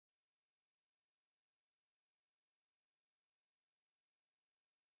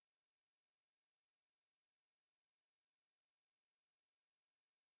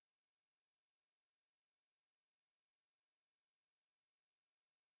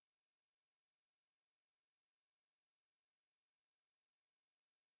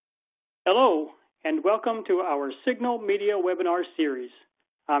Hello, and welcome to our Signal Media webinar series.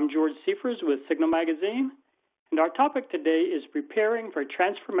 I'm George Seifers with Signal Magazine, and our topic today is preparing for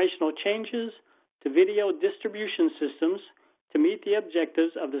transformational changes to video distribution systems to meet the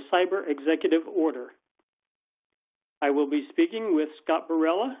objectives of the Cyber Executive Order. I will be speaking with Scott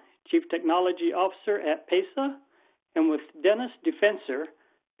Barella, Chief Technology Officer at PACEA, and with Dennis Defensor,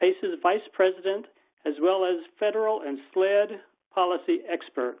 PACEA's Vice President, as well as Federal and SLED Policy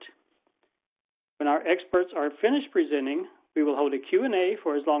Expert. When our experts are finished presenting, we will hold a Q&A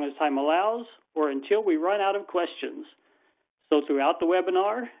for as long as time allows or until we run out of questions. So throughout the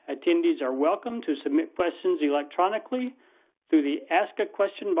webinar, attendees are welcome to submit questions electronically through the Ask a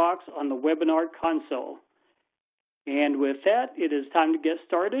Question box on the webinar console. And with that, it is time to get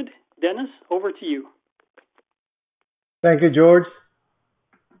started. Dennis, over to you. Thank you, George.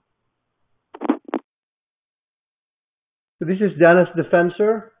 So this is Dennis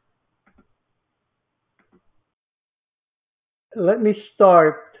Defensor. Let me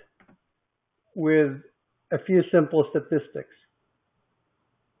start with a few simple statistics.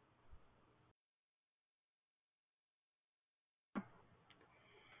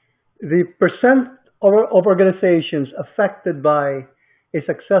 The percent of organizations affected by a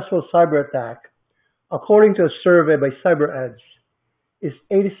successful cyber attack, according to a survey by CyberEdge, is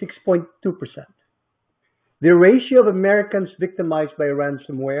 86.2%. The ratio of Americans victimized by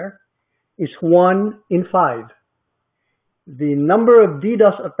ransomware is 1 in 5. The number of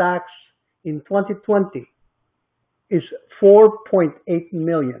DDoS attacks in 2020 is 4.8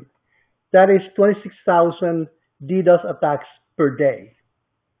 million. That is 26,000 DDoS attacks per day.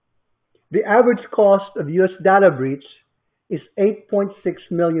 The average cost of US data breach is $8.6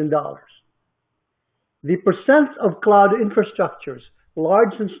 million. The percent of cloud infrastructures,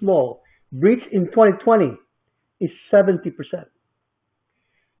 large and small, breached in 2020 is 70%.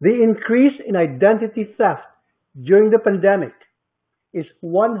 The increase in identity theft during the pandemic is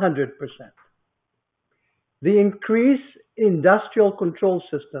 100%. The increase in industrial control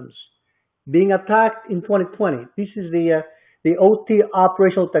systems being attacked in 2020, this is the OT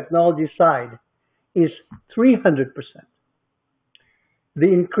operational technology side, is 300%. The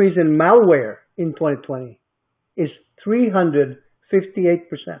increase in malware in 2020 is 358%.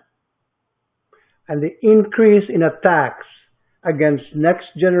 And the increase in attacks against next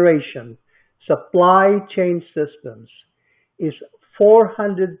generation supply chain systems is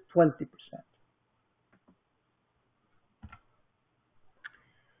 420%.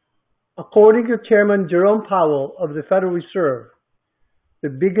 According to Chairman Jerome Powell of the Federal Reserve, the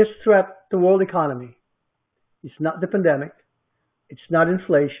biggest threat to the world economy is not the pandemic, it's not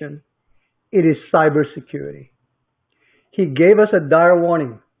inflation, it is cybersecurity. He gave us a dire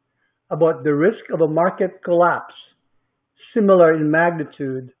warning about the risk of a market collapse similar in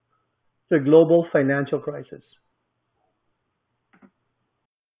magnitude the global financial crisis.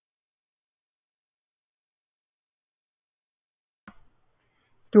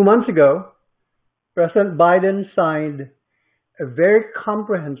 Two months ago, President Biden signed a very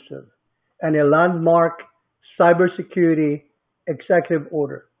comprehensive and a landmark Cybersecurity Executive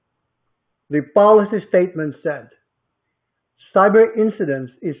Order. The policy statement said, cyber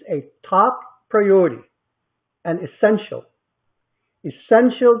incidents is a top priority and essential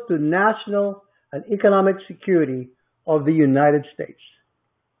to national and economic security of the United States.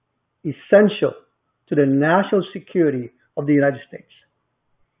 Essential to the national security of the United States.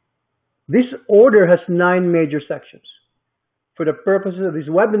 This order has 9 major sections. For the purposes of this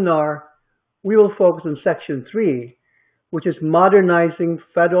webinar, we will focus on Section 3, which is modernizing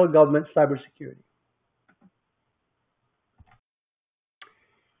federal government cybersecurity.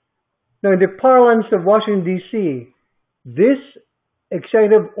 Now, in the parlance of Washington, D.C., this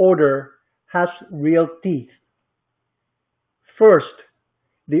executive order has real teeth. First,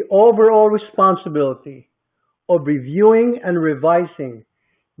 the overall responsibility of reviewing and revising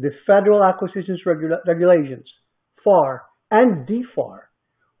the federal acquisitions regulations, FAR and DFAR,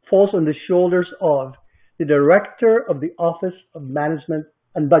 falls on the shoulders of the Director of the Office of Management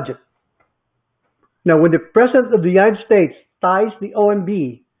and Budget. Now, when the President of the United States ties the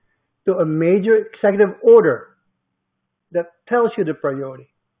OMB to a major executive order, that tells you the priority.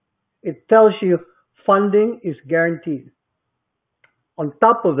 It tells you funding is guaranteed. On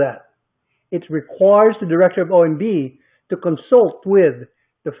top of that, it requires the Director of OMB to consult with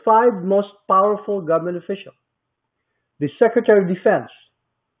the 5 most powerful government officials: the Secretary of Defense,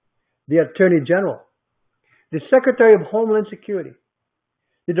 the Attorney General, the Secretary of Homeland Security,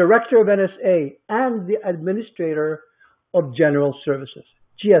 the Director of NSA, and the Administrator of General Services,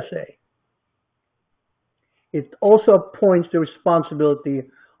 GSA. It also appoints the responsibility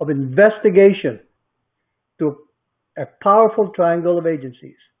of investigation to a powerful triangle of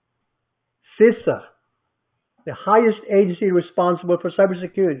agencies. CISA, the highest agency responsible for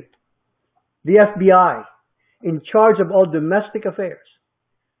cybersecurity. The FBI, in charge of all domestic affairs.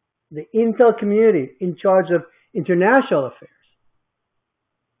 The intel community, in charge of international affairs.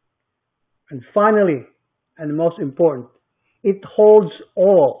 And finally, and most important, it holds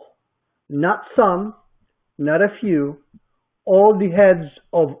all, not some, not a few, all the heads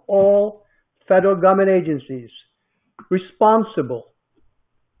of all federal government agencies responsible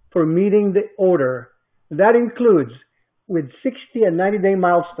for meeting the order. That includes, with 60 and 90-day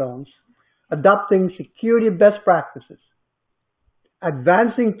milestones, adopting security best practices,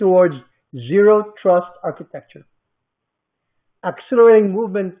 advancing towards zero trust architecture, accelerating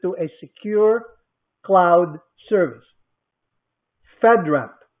movement to a secure cloud service,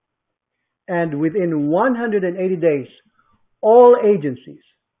 FedRAMP, and within 180 days, all agencies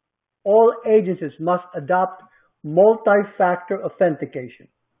must adopt multi-factor authentication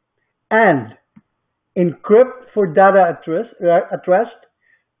and encrypt for data at rest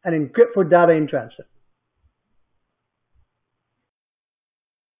and encrypt for data in transit.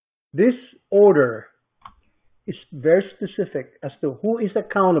 This order is very specific as to who is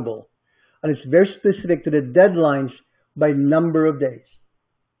accountable, and it's very specific to the deadlines by number of days.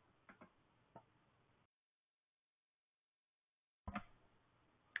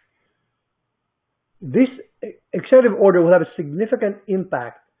 This executive order will have a significant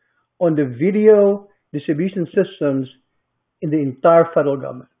impact on the video distribution systems in the entire federal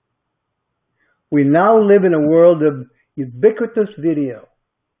government. We now live in a world of ubiquitous video,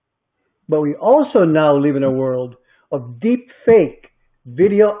 but we also now live in a world of deep fake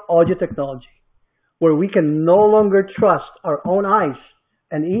video audio technology, where we can no longer trust our own eyes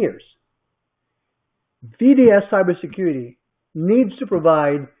and ears. VDS cybersecurity needs to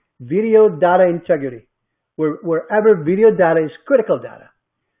provide video data integrity wherever video data is critical data,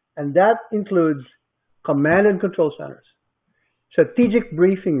 and that includes command and control centers, strategic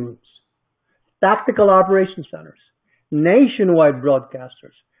briefing rooms, tactical operations centers, nationwide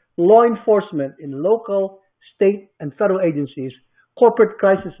broadcasters, law enforcement in local, state, and federal agencies, corporate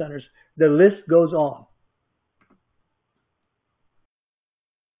crisis centers. The list goes on.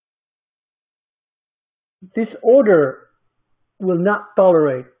 This order will not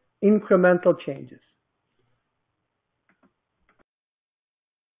tolerate incremental changes.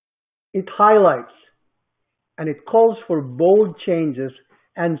 It highlights and it calls for bold changes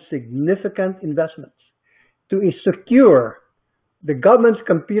and significant investments to secure the government's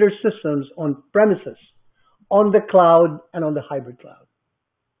computer systems on premises, on the cloud, and on the hybrid cloud.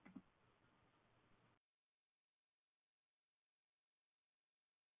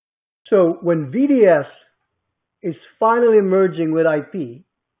 So when VDS is finally merging with IP,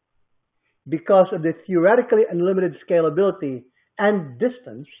 because of the theoretically unlimited scalability and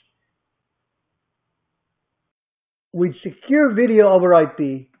distance, with secure video over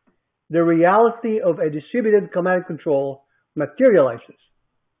IP, the reality of a distributed command and control materializes.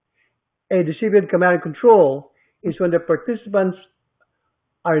 A distributed command and control is when the participants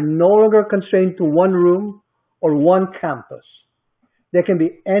are no longer constrained to one room or one campus. They can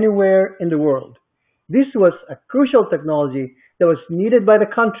be anywhere in the world. This was a crucial technology that was needed by the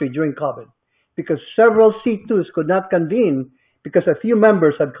country during COVID because several C2s could not convene because a few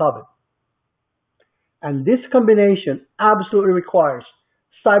members had COVID. And this combination absolutely requires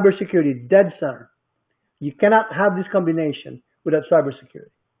cybersecurity dead center. You cannot have this combination without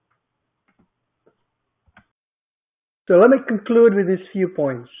cybersecurity. So let me conclude with these few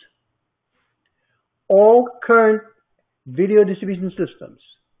points. All current video distribution systems,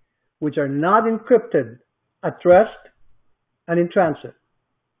 which are not encrypted at rest and in transit,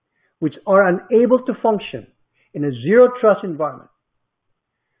 which are unable to function in a zero trust environment,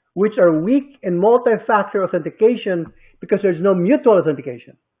 which are weak in multi-factor authentication because there's no mutual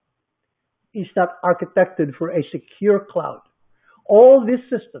authentication, is not architected for a secure cloud. All these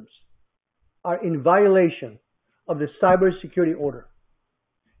systems are in violation of the Cybersecurity Order.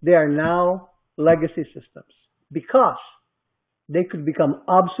 They are now legacy systems because they could become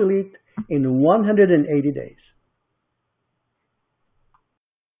obsolete in 180 days.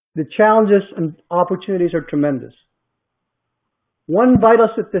 The challenges and opportunities are tremendous. One vital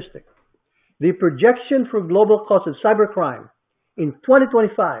statistic, the projection for global cost of cybercrime in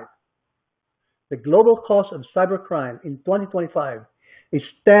 2025, the global cost of cybercrime in 2025 is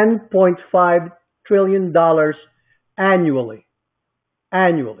 $10.5 trillion annually.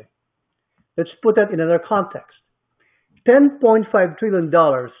 Annually. Let's put that in another context. $10.5 trillion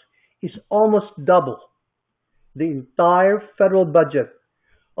is almost double the entire federal budget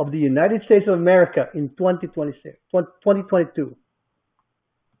of the United States of America in 2022.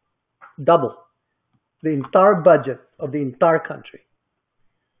 Double the entire budget of the entire country.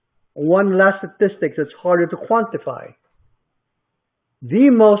 One last statistic that's harder to quantify. The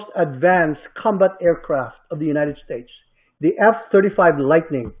most advanced combat aircraft of the United States, the F-35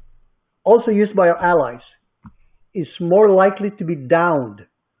 Lightning, also used by our allies, is more likely to be downed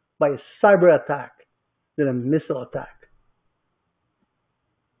by a cyber attack than a missile attack.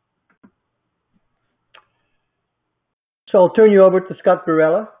 So I'll turn you over to Scott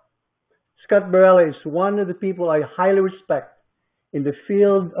Barella. Scott Barella is one of the people I highly respect in the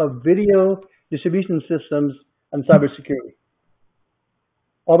field of video distribution systems and cybersecurity.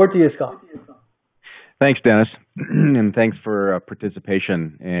 Over to you, Scott. Thanks, Dennis, and thanks for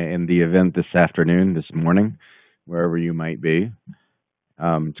participation in the event this afternoon, this morning, wherever you might be.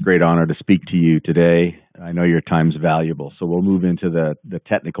 It's a great honor to speak to you today. I know your time's valuable, so we'll move into the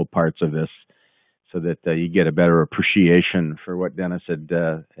technical parts of this so that you get a better appreciation for what Dennis had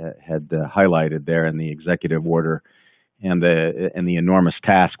highlighted there in the executive order and the enormous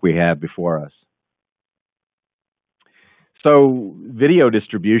task we have before us. So video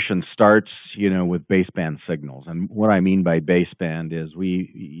distribution starts, with baseband signals. And what I mean by baseband is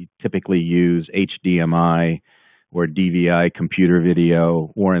we typically use HDMI or DVI computer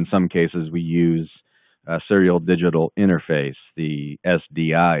video, or in some cases we use serial digital interface, the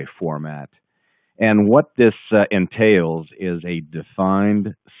SDI format. And what this entails is a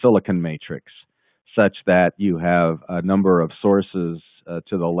defined silicon matrix such that you have a number of sources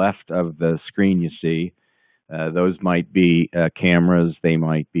to the left of the screen you see. Those might be cameras, they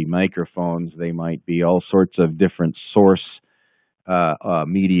might be microphones, they might be all sorts of different source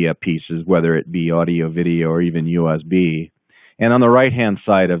media pieces, whether it be audio, video, or even USB. And on the right-hand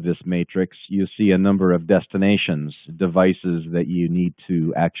side of this matrix, you see a number of destinations, devices that you need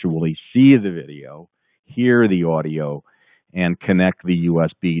to actually see the video, hear the audio, and connect the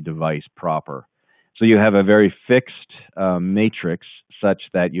USB device proper. So you have a very fixed matrix such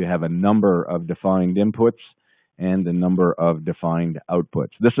that you have a number of defined inputs and a number of defined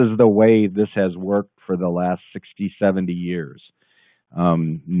outputs. This is the way this has worked for the last 60, 70 years.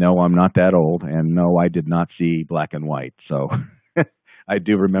 No, I'm not that old, and no, I did not see black and white. So I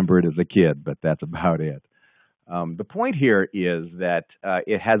do remember it as a kid, but that's about it. The point here is that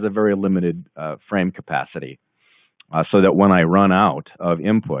it has a very limited frame capacity, so that when I run out of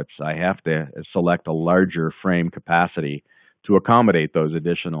inputs, I have to select a larger frame capacity to accommodate those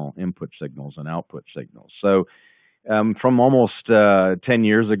additional input signals and output signals. So from almost 10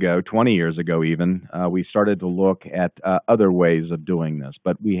 years ago, 20 years ago even, we started to look at other ways of doing this,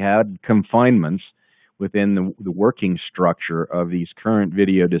 but we had confinements within the working structure of these current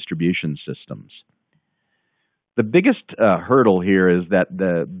video distribution systems. The biggest hurdle here is that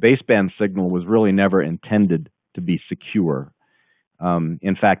the baseband signal was really never intended to be secure.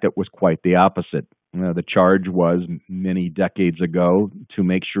 In fact, it was quite the opposite. The charge was many decades ago to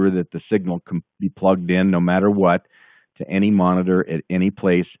make sure that the signal can be plugged in no matter what to any monitor at any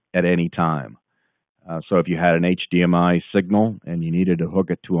place at any time. So if you had an HDMI signal and you needed to hook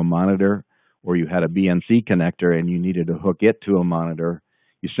it to a monitor, or you had a BNC connector and you needed to hook it to a monitor,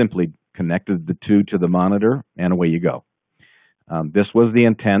 you simply connected the two to the monitor and away you go. This was the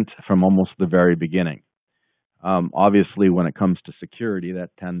intent from almost the very beginning. Obviously, when it comes to security,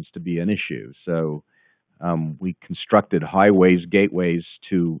 that tends to be an issue. So we constructed highways, gateways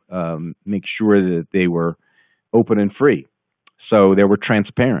to make sure that they were open and free. So they were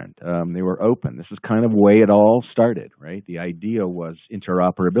transparent. They were open. This is kind of the way it all started, right? The idea was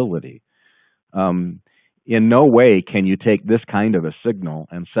interoperability. In no way can you take this kind of a signal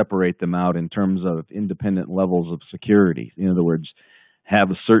and separate them out in terms of independent levels of security. In other words, have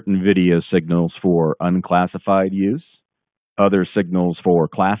certain video signals for unclassified use, other signals for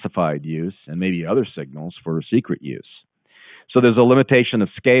classified use, and maybe other signals for secret use. So there's a limitation of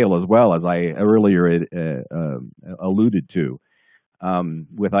scale as well, as I earlier alluded to.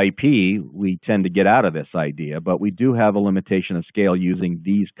 With IP, we tend to get out of this idea, but we do have a limitation of scale using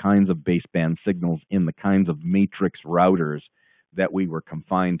these kinds of baseband signals in the kinds of matrix routers that we were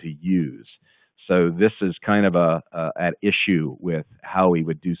confined to use. So this is kind of an issue with how we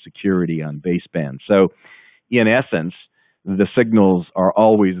would do security on baseband. So in essence, the signals are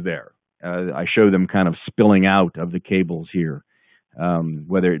always there. I show them kind of spilling out of the cables here,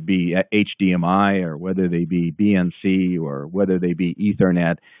 whether it be HDMI or whether they be BNC or whether they be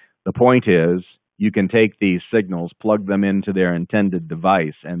Ethernet. The point is you can take these signals, plug them into their intended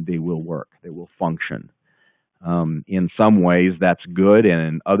device, and they will work. They will function. In some ways, that's good, and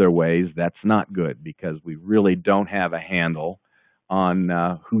in other ways, that's not good, because we really don't have a handle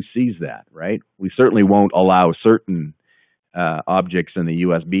on who sees that, right? We certainly won't allow certain objects in the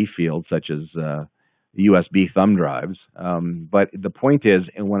USB field, such as USB thumb drives. But the point is,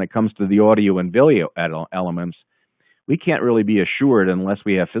 and when it comes to the audio and video elements, we can't really be assured unless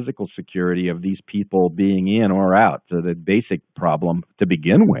we have physical security of these people being in or out. So the basic problem to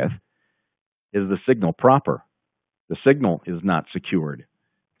begin with is the signal proper. The signal is not secured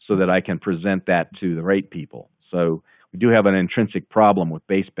so that I can present that to the right people. So we do have an intrinsic problem with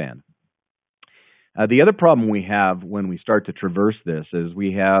baseband. The other problem we have when we start to traverse this is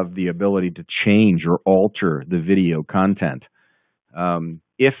we have the ability to change or alter the video content.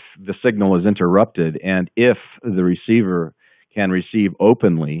 If the signal is interrupted and if the receiver can receive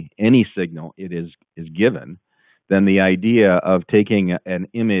openly any signal it is given, then the idea of taking an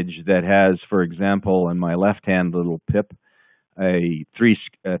image that has, for example, in my left-hand little pip, a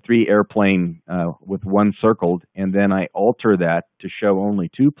three airplane with one circled, and then I alter that to show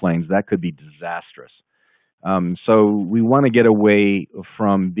only 2 planes, that could be disastrous. So we want to get away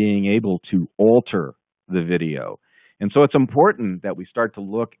from being able to alter the video. And so it's important that we start to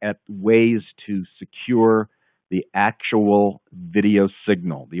look at ways to secure the actual video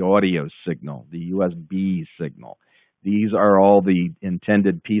signal, the audio signal, the USB signal. These are all the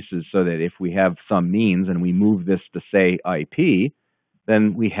intended pieces so that if we have some means and we move this to, say, IP,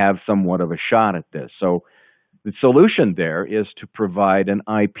 then we have somewhat of a shot at this. So the solution there is to provide an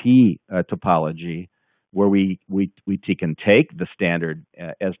IP topology where we can take the standard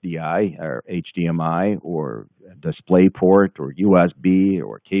SDI or HDMI or DisplayPort or USB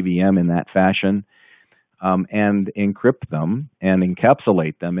or KVM in that fashion and encrypt them and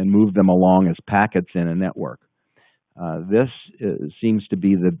encapsulate them and move them along as packets in a network. This seems to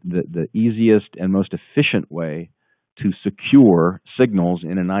be the easiest and most efficient way to secure signals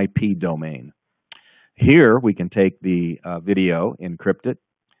in an IP domain. Here we can take the video, encrypt it,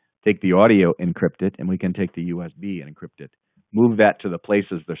 take the audio, encrypt it, and we can take the USB and encrypt it. Move that to the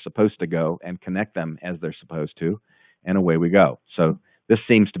places they're supposed to go and connect them as they're supposed to, and away we go. So this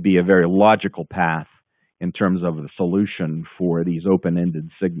seems to be a very logical path in terms of the solution for these open-ended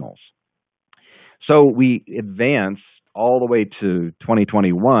signals. So we advance all the way to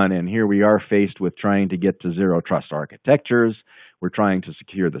 2021, and here we are faced with trying to get to zero trust architectures. We're trying to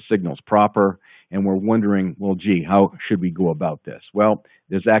secure the signals proper, and we're wondering, well, gee, how should we go about this? Well,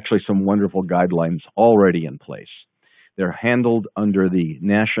 there's actually some wonderful guidelines already in place. They're handled under the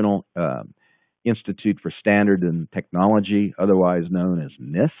National Institute for Standard and Technology, otherwise known as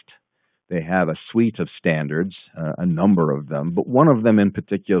NIST. They have a suite of standards, a number of them, but one of them in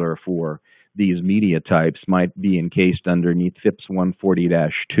particular for these media types might be encased underneath FIPS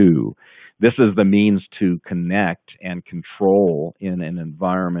 140-2. This is the means to connect and control in an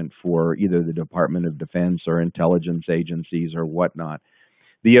environment for either the Department of Defense or intelligence agencies or whatnot.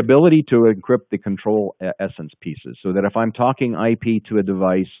 The ability to encrypt the control essence pieces so that if I'm talking IP to a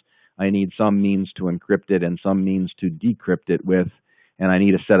device, I need some means to encrypt it and some means to decrypt it with, and I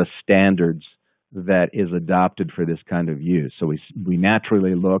need a set of standards that is adopted for this kind of use. So we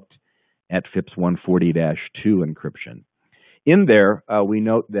naturally looked at FIPS 140-2 encryption. In there, we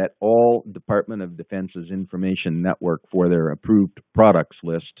note that all Department of Defense's information network for their approved products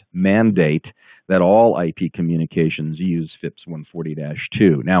list mandate that all IP communications use FIPS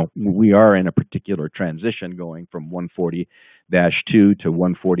 140-2. Now, we are in a particular transition going from 140-2 to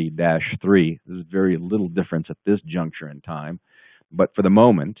 140-3. There's very little difference at this juncture in time. But for the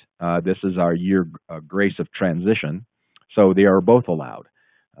moment, this is our year grace of transition. So they are both allowed.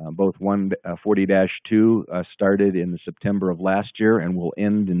 Both 140-2 started in September of last year and will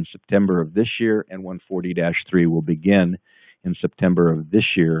end in September of this year, and 140-3 will begin in September of this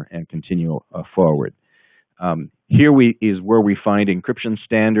year and continue forward. Here is where we find encryption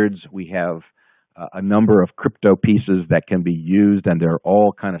standards. We have a number of crypto pieces that can be used, and they're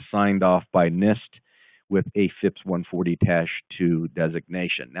all kind of signed off by NIST with a FIPS 140-2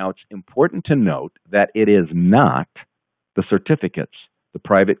 designation. Now, it's important to note that it is not the certificates, the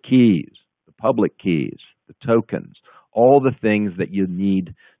private keys, the public keys, the tokens, all the things that you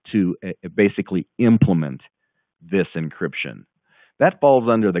need to basically implement this encryption. That falls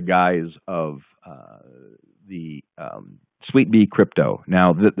under the guise of the Suite B crypto.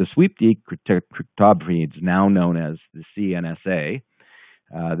 Now, the Suite B cryptography is now known as the CNSA.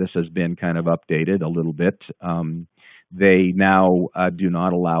 This has been kind of updated a little bit. They now do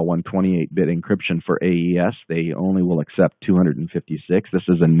not allow 128-bit encryption for AES. They only will accept 256. This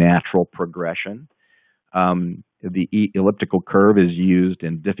is a natural progression. The elliptical curve is used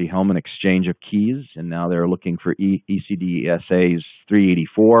in Diffie-Hellman exchange of keys, and now they're looking for ECDSA's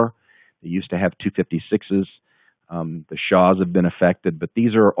 384. They used to have 256s. The SHAs have been affected, but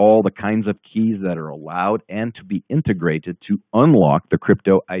these are all the kinds of keys that are allowed and to be integrated to unlock the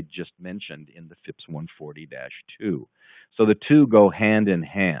crypto I just mentioned in the FIPS 140-2. So the two go hand in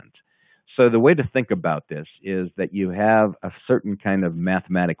hand. So the way to think about this is that you have a certain kind of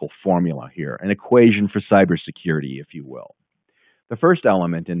mathematical formula here, an equation for cybersecurity, if you will. The first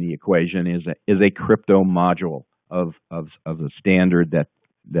element in the equation is a crypto module of the standard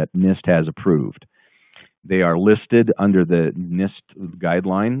that NIST has approved. They are listed under the NIST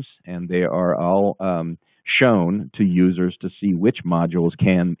guidelines, and they are all shown to users to see which modules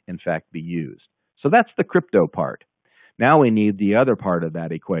can, in fact, be used. So that's the crypto part. Now we need the other part of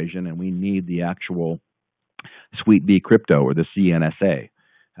that equation, and we need the actual Suite B crypto, or the CNSA.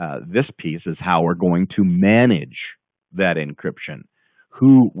 This piece is how we're going to manage that encryption.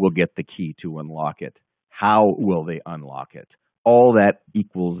 Who will get the key to unlock it? How will they unlock it? All that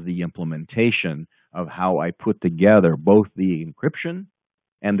equals the implementation of how I put together both the encryption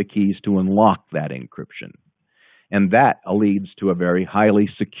and the keys to unlock that encryption. And that leads to a very highly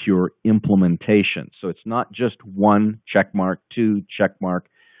secure implementation. So it's not just one checkmark, two checkmark.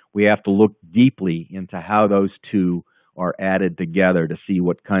 We have to look deeply into how those two are added together to see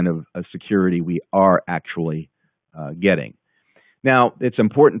what kind of security we are actually getting. Now, it's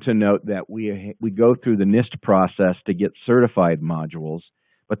important to note that we go through the NIST process to get certified modules,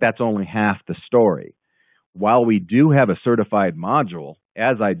 but that's only half the story. While we do have a certified module,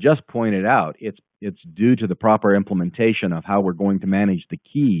 as I just pointed out, it's due to the proper implementation of how we're going to manage the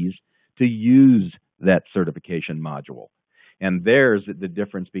keys to use that certification module. And there's the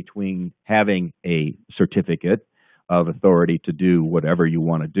difference between having a certificate of authority to do whatever you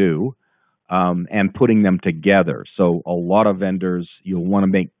want to do and putting them together. So a lot of vendors, you'll want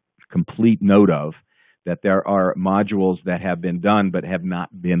to make complete note of that there are modules that have been done but have not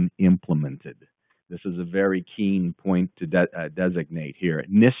been implemented. This is a very keen point to designate here.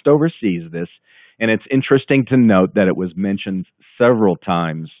 NIST oversees this, and it's interesting to note that it was mentioned several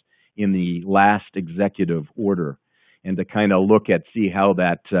times in the last executive order, and to kind of see how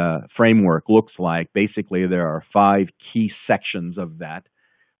that framework looks like. Basically, there are 5 key sections of that.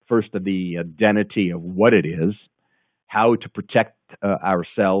 First, the identity of what it is, how to protect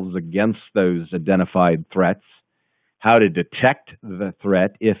ourselves against those identified threats, how to detect the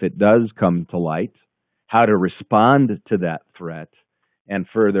threat if it does come to light, how to respond to that threat, and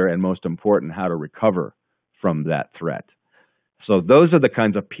further, and most important, how to recover from that threat. So those are the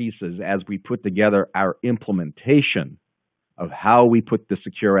kinds of pieces as we put together our implementation of how we put the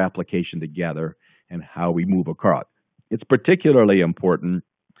secure application together and how we move across. It's particularly important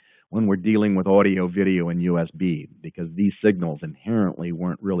when we're dealing with audio, video, and USB, because these signals inherently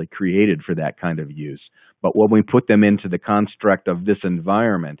weren't really created for that kind of use. But when we put them into the construct of this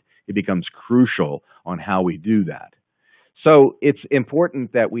environment, it becomes crucial on how we do that. So it's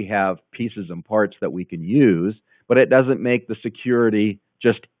important that we have pieces and parts that we can use, but it doesn't make the security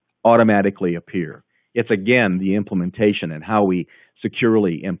just automatically appear. It's, again, the implementation and how we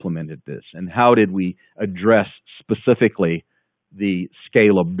securely implemented this, and how did we address specifically the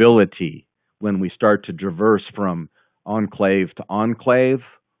scalability when we start to traverse from enclave to enclave,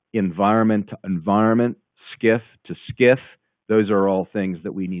 environment to environment, SCIF to SCIF. Those are all things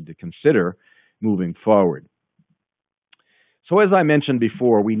that we need to consider moving forward. So as I mentioned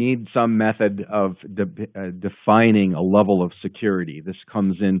before, we need some method of defining a level of security. This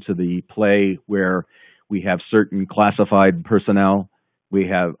comes into the play where we have certain classified personnel. We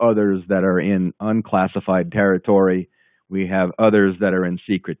have others that are in unclassified territory. We have others that are in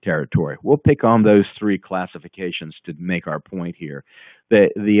secret territory. We'll pick on those 3 classifications to make our point here.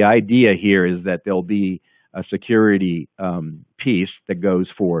 The idea here is that there'll be a security piece that goes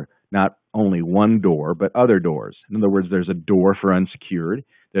for not only one door, but other doors. In other words, there's a door for unsecured,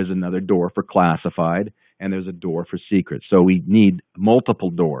 there's another door for classified, and there's a door for secret. So we need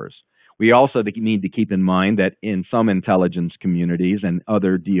multiple doors. We also need to keep in mind that in some intelligence communities and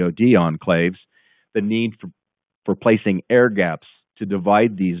other DoD enclaves, the need for placing air gaps to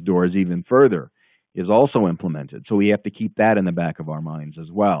divide these doors even further is also implemented. So we have to keep that in the back of our minds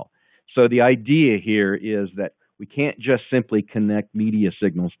as well. So the idea here is that we can't just simply connect media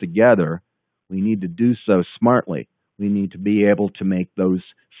signals together. We need to do so smartly. We need to be able to make those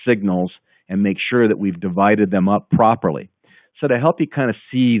signals and make sure that we've divided them up properly. So to help you kind of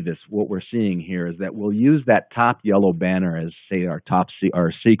see this, what we're seeing here is that we'll use that top yellow banner as, say,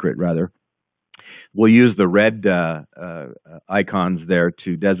 our secret, rather. We'll use the red icons there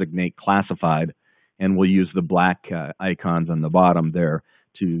to designate classified, and we'll use the black icons on the bottom there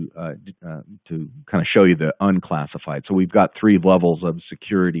to kind of show you the unclassified. So we've got 3 levels of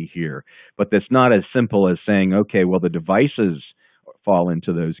security here, but that's not as simple as saying, okay, well, the devices fall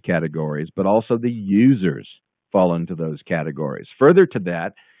into those categories, but also the users fall into those categories. Further to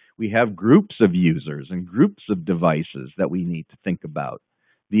that, we have groups of users and groups of devices that we need to think about.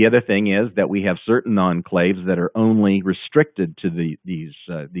 The other thing is that we have certain enclaves that are only restricted to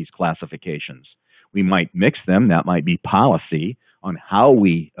these classifications. We might mix them. That might be policy on how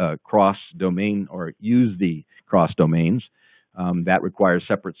we cross-domain or use the cross-domains. That requires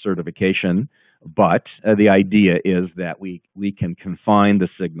separate certification. But the idea is that we can confine the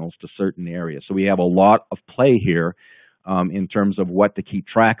signals to certain areas. So we have a lot of play here in terms of what to keep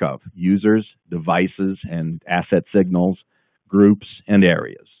track of: users, devices, and asset signals, groups, and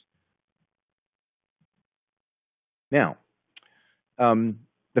areas. Now,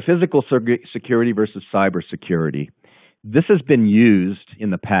 the physical security versus cybersecurity. This has been used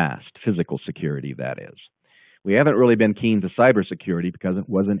in the past, physical security, that is. We haven't really been keen to cybersecurity because it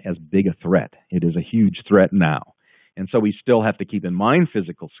wasn't as big a threat. It is a huge threat now. And so we still have to keep in mind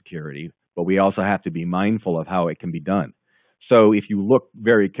physical security, but we also have to be mindful of how it can be done. So if you look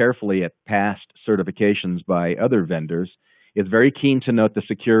very carefully at past certifications by other vendors, it's very keen to note the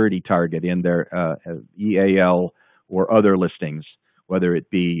security target in their EAL or other listings, whether it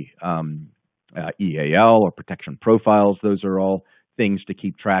be EAL or protection profiles. Those are all things to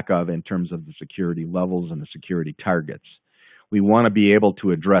keep track of in terms of the security levels and the security targets. We want to be able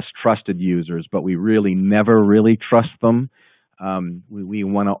to address trusted users, but we really never really trust them. We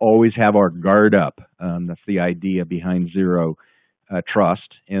want to always have our guard up. That's the idea behind zero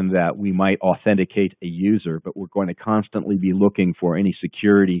trust, in that we might authenticate a user, but we're going to constantly be looking for any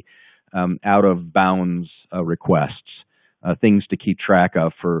security out of bounds requests, things to keep track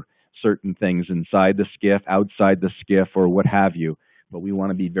of for certain things inside the SCIF, outside the SCIF, or what have you. But we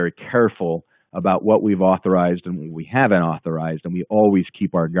want to be very careful about what we've authorized and what we haven't authorized, and we always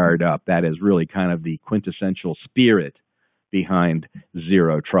keep our guard up. That is really kind of the quintessential spirit behind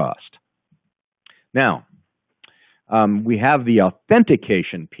zero trust. Now, we have the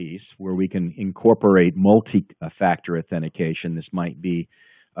authentication piece where we can incorporate multi-factor authentication. This might be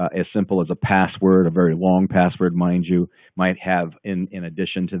as simple as a password, a very long password, mind you. Might have, in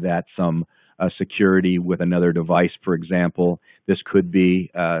addition to that, some security with another device, for example. This could be,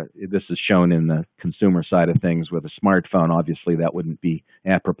 this is shown in the consumer side of things with a smartphone. Obviously, that wouldn't be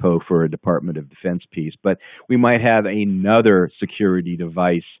apropos for a Department of Defense piece. But we might have another security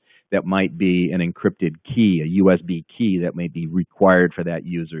device that might be an encrypted key, a USB key that may be required for that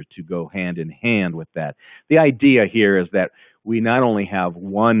user to go hand in hand with that. The idea here is that we not only have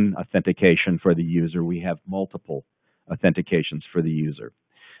one authentication for the user, we have multiple authentications for the user.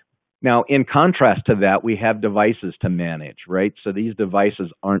 Now, in contrast to that, we have devices to manage, right? So these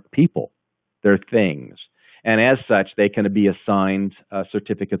devices aren't people, they're things. And as such, they can be assigned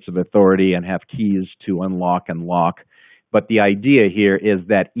certificates of authority and have keys to unlock and lock. But the idea here is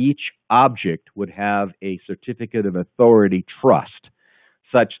that each object would have a certificate of authority trust,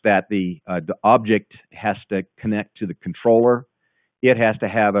 such that the object has to connect to the controller. It has to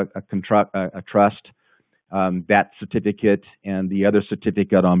have a trust. That certificate and the other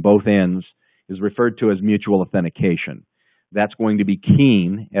certificate on both ends is referred to as mutual authentication. That's going to be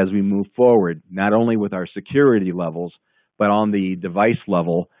keen as we move forward, not only with our security levels, but on the device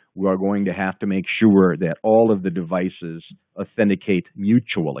level. We are going to have to make sure that all of the devices authenticate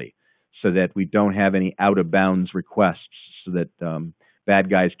mutually so that we don't have any out-of-bounds requests, so that bad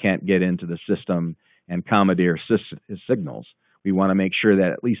guys can't get into the system and commandeer signals. We want to make sure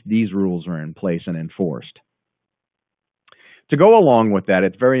that at least these rules are in place and enforced. To go along with that,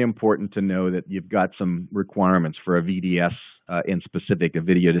 it's very important to know that you've got some requirements for a VDS, in specific, a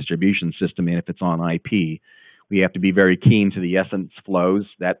video distribution system, and if it's on IP. We have to be very keen to the essence flows.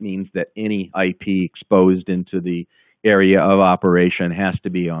 That means that any IP exposed into the area of operation has to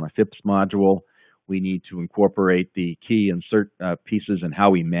be on a FIPS module. We need to incorporate the key insert pieces and how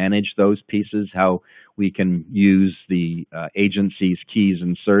we manage those pieces, how we can use the agency's keys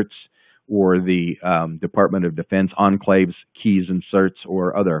inserts or the Department of Defense enclaves keys inserts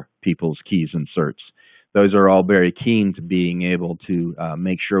or other people's keys inserts. Those are all very keen to being able to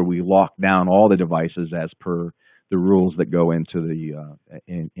make sure we lock down all the devices as per the rules that go into the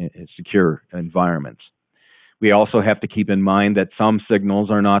in secure environments. We also have to keep in mind that some signals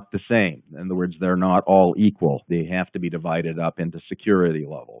are not the same. In other words, they're not all equal. They have to be divided up into security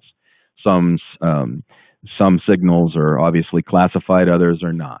levels. Some signals are obviously classified, others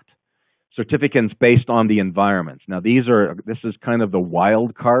are not. Certificates based on the environments. Now, this is kind of the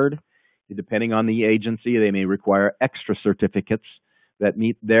wild card. Depending on the agency, they may require extra certificates. that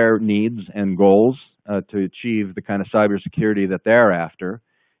meet their needs and goals to achieve the kind of cybersecurity that they're after.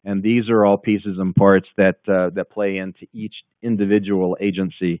 And these are all pieces and parts that that play into each individual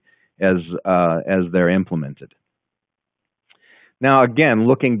agency as they're implemented. Now, again,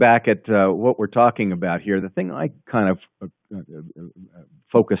 looking back at what we're talking about here, the thing I kind of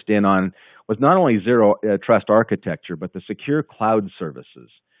focused in on was not only zero trust architecture, but the secure cloud services.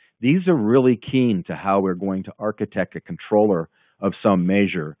 These are really keen to how we're going to architect a controller of some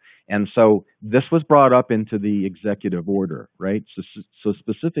measure. And so this was brought up into the executive order, right? So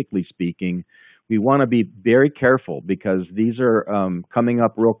specifically speaking, we want to be very careful because these are coming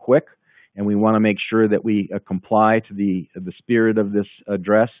up real quick, and we want to make sure that we comply to the spirit of this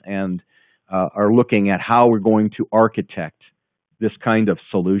address and are looking at how we're going to architect this kind of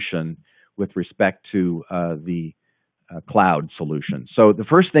solution with respect to the cloud solution. So the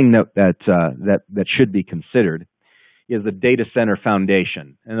first thing that should be considered is the data center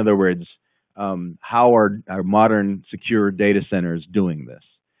foundation. In other words, how are our modern secure data centers doing this?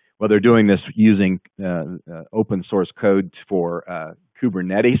 Well, they're doing this using open source code for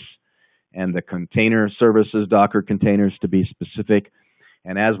Kubernetes and the container services, Docker containers to be specific.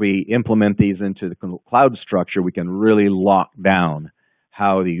 And as we implement these into the cloud structure, we can really lock down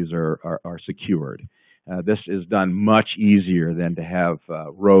how these are secured. This is done much easier than to have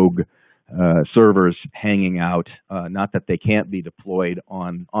rogue servers hanging out. Not that they can't be deployed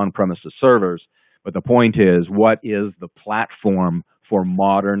on on-premises servers, but the point is, what is the platform for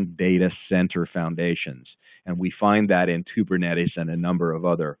modern data center foundations? And we find that in Kubernetes and a number of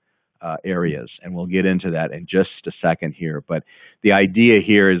other areas, and we'll get into that in just a second here. But the idea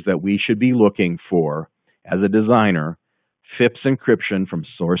here is that we should be looking for, as a designer, FIPS encryption from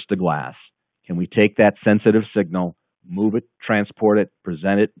source to glass. Can we take that sensitive signal, move it, transport it,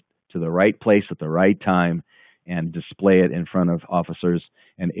 present it to the right place at the right time, and display it in front of officers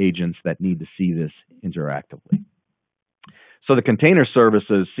and agents that need to see this interactively? So the container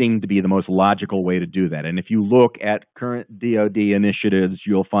services seem to be the most logical way to do that. And if you look at current DoD initiatives,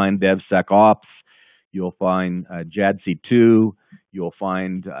 you'll find DevSecOps, you'll find JADC2, you'll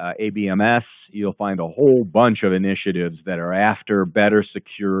find ABMS, you'll find a whole bunch of initiatives that are after better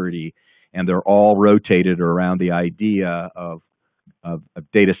security, and they're all rotated around the idea of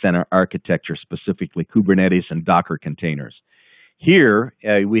data center architecture, specifically Kubernetes and Docker containers. Here,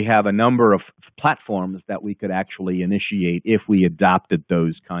 we have a number of platforms that we could actually initiate if we adopted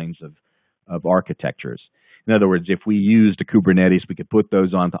those kinds of architectures. In other words, if we used a Kubernetes, we could put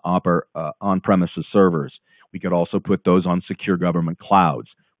those onto on-premises servers. We could also put those on secure government clouds.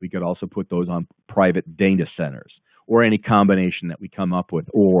 We could also put those on private data centers, or any combination that we come up with,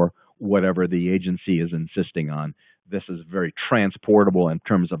 or whatever the agency is insisting on. This is very transportable in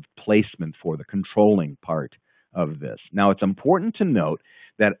terms of placement for the controlling part of this. Now, it's important to note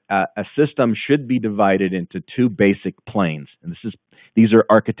that a system should be divided into two basic planes. And these are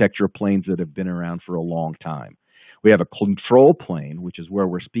architecture planes that have been around for a long time. We have a control plane, which is where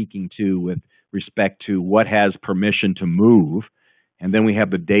we're speaking to with respect to what has permission to move. And then we have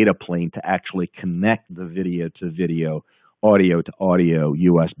the data plane to actually connect the video to video, audio to audio,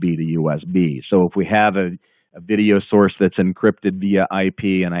 USB to USB. So if we have a video source that's encrypted via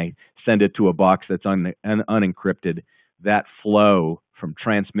IP and I send it to a box that's unencrypted, that flow from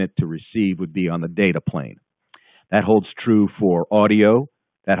transmit to receive would be on the data plane. That holds true for audio,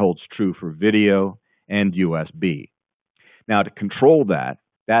 that holds true for video, and USB. Now, to control that,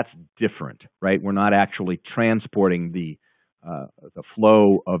 that's different, right? We're not actually transporting the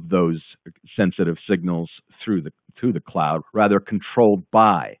flow of those sensitive signals through the cloud, rather controlled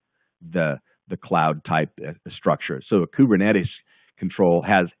by the cloud type structure. So a Kubernetes control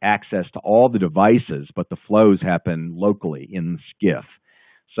has access to all the devices, but the flows happen locally in SCIF.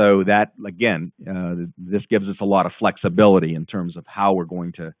 So that, again, this gives us a lot of flexibility in terms of how we're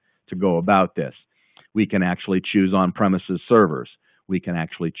going to go about this. We can actually choose on-premises servers. We can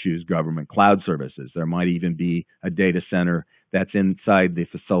actually choose government cloud services. There might even be a data center that's inside the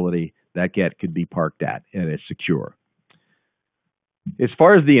facility that could be parked at, and it's secure. As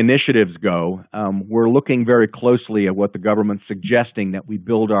far as the initiatives go, we're looking very closely at what the government's suggesting that we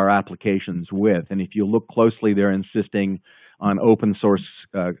build our applications with. And if you look closely, they're insisting on open source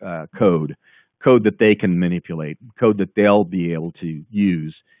code that they can manipulate, code that they'll be able to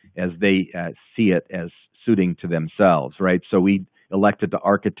use as they see it as suiting to themselves, right? So we elected to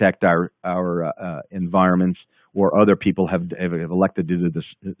architect our environments, or other people have elected to do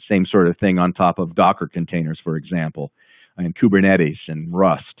the same sort of thing on top of Docker containers, for example, and Kubernetes and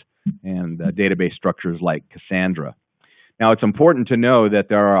Rust and database structures like Cassandra. Now, it's important to know that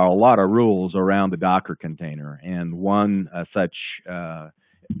there are a lot of rules around the Docker container, and one such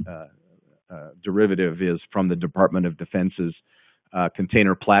derivative is from the Department of Defense's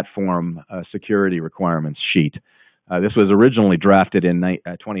Container Platform Security Requirements sheet. This was originally drafted in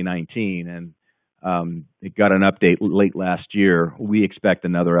 2019, and it got an update late last year. We expect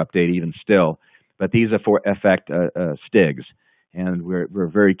another update even still, but these are for affect STIGs. And we're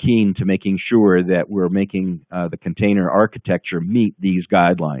very keen to making sure that we're making the container architecture meet these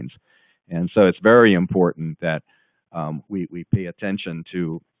guidelines. And so it's very important that we pay attention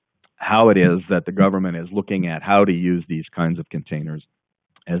to how it is that the government is looking at how to use these kinds of containers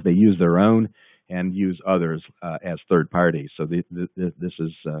as they use their own and use others as third parties. So this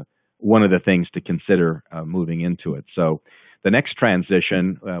is one of the things to consider moving into it. So the next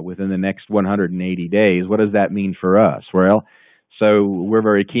transition within the next 180 days, what does that mean for us? Well, so we're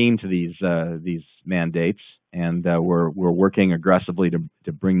very keen to these mandates, and we're working aggressively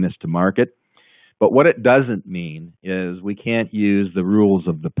to bring this to market. But what it doesn't mean is we can't use the rules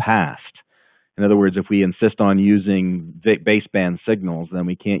of the past. In other words, if we insist on using baseband signals, then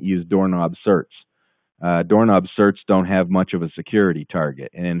we can't use doorknob certs. Doorknob certs don't have much of a security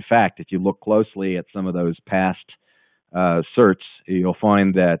target. And in fact, if you look closely at some of those past certs, you'll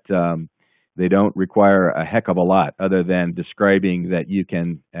find that they don't require a heck of a lot other than describing that you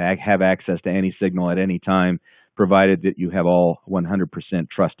can have access to any signal at any time, provided that you have all 100%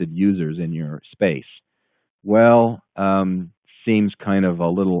 trusted users in your space. Well, seems kind of a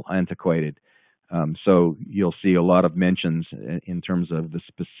little antiquated. So you'll see a lot of mentions in terms of the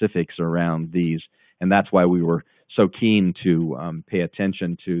specifics around these, and that's why we were so keen to pay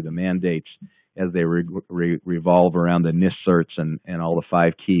attention to the mandates as they revolve around the NIST certs and all the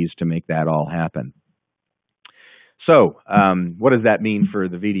 5 keys to make that all happen. So what does that mean for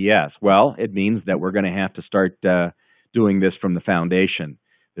the VDS? Well, it means that we're going to have to start doing this from the foundation.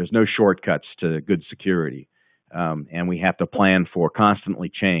 There's no shortcuts to good security, and we have to plan for constantly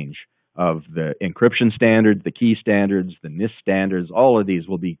change of the encryption standards, the key standards, the NIST standards. All of these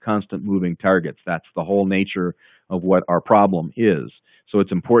will be constant moving targets. That's the whole nature of what our problem is. So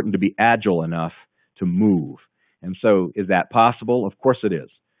it's important to be agile enough to move. And so is that possible? Of course it is.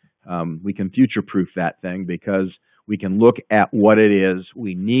 We can future-proof that thing because we can look at what it is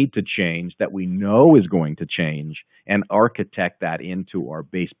we need to change that we know is going to change and architect that into our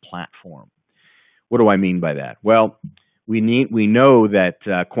base platform. What do I mean by that? Well, we know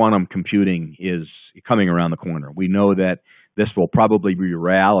that quantum computing is coming around the corner. We know that this will probably be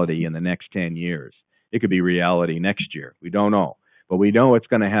reality in the next 10 years. It could be reality next year. We don't know. But we know it's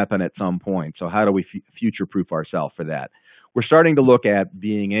going to happen at some point. So how do we future-proof ourselves for that? We're starting to look at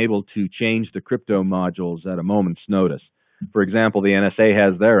being able to change the crypto modules at a moment's notice. For example, the NSA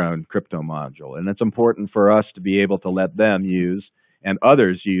has their own crypto module, and it's important for us to be able to let them use and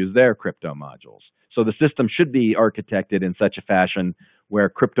others use their crypto modules. So the system should be architected in such a fashion where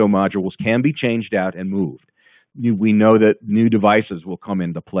crypto modules can be changed out and moved. We know that new devices will come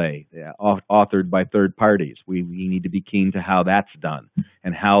into play, authored by third parties. We need to be keen to how that's done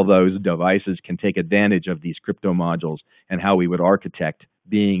and how those devices can take advantage of these crypto modules and how we would architect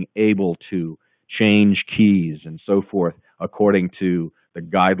being able to change keys and so forth according to the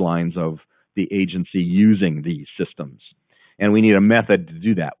guidelines of the agency using these systems. And we need a method to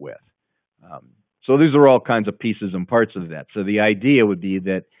do that with. So these are all kinds of pieces and parts of that. So the idea would be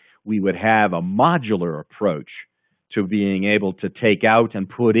that we would have a modular approach to being able to take out and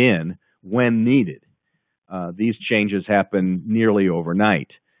put in when needed. These changes happen nearly overnight,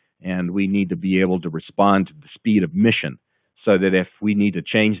 and we need to be able to respond to the speed of mission so that if we need to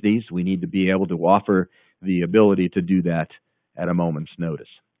change these, we need to be able to offer the ability to do that at a moment's notice.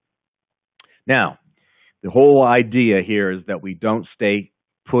 Now, the whole idea here is that we don't stay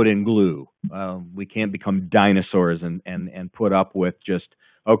put in glue. We can't become dinosaurs and put up with just,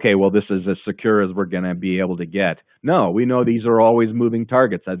 okay, well, this is as secure as we're going to be able to get. No, we know these are always moving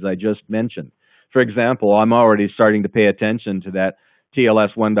targets, as I just mentioned. For example, I'm already starting to pay attention to that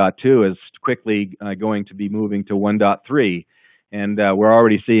TLS 1.2 is quickly going to be moving to 1.3, and we're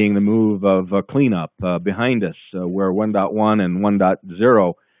already seeing the move of cleanup behind us, where 1.1 and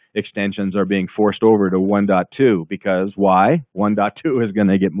 1.0 extensions are being forced over to 1.2 because why? 1.2 is going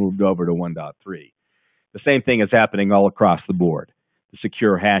to get moved over to 1.3. The same thing is happening all across the board. The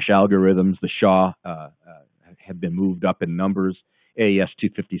secure hash algorithms, the SHA, have been moved up in numbers. AES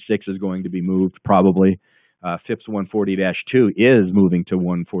 256 is going to be moved probably. FIPS 140-2 is moving to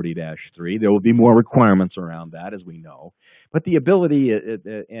 140-3. There will be more requirements around that, as we know. But the ability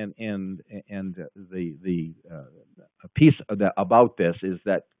and the piece about this is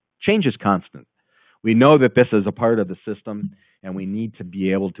that change is constant. we know that this is a part of the system, and we need to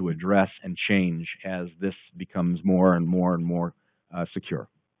be able to address and change as this becomes more and more and more secure.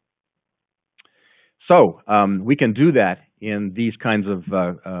 So we can do that in these kinds of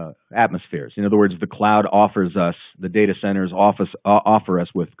atmospheres. In other words, the cloud offers us, the data centers offer us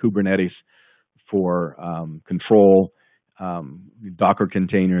with Kubernetes for control, Docker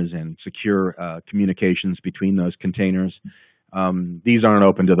containers, and secure communications between those containers. These aren't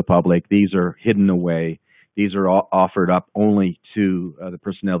open to the public. These are hidden away. These are offered up only to the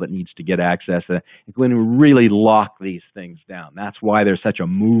personnel that needs to get access. When we really lock these things down, that's why there's such a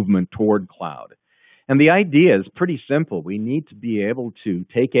movement toward cloud. And the idea is pretty simple. We need to be able to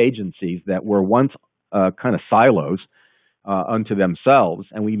take agencies that were once kind of silos unto themselves,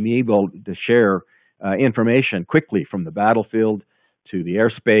 and we be able to share information quickly from the battlefield to the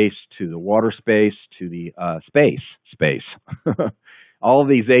airspace, to the water space, to the space. All of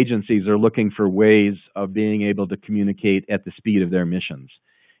these agencies are looking for ways of being able to communicate at the speed of their missions.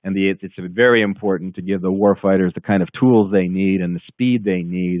 And it's very important to give the warfighters the kind of tools they need and the speed they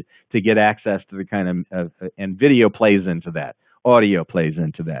need to get access to the kind of, and video plays into that, audio plays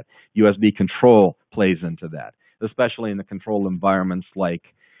into that, USB control plays into that, especially in the control environments like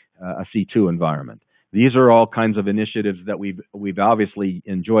a C2 environment. These are all kinds of initiatives that we've obviously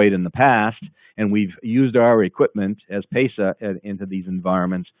enjoyed in the past, and we've used our equipment as PESA into these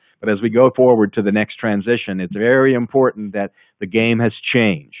environments. But as we go forward to the next transition, it's very important that the game has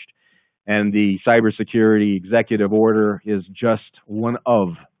changed. And the Cybersecurity Executive Order is just one of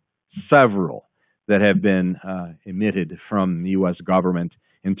several that have been emitted from the U.S. government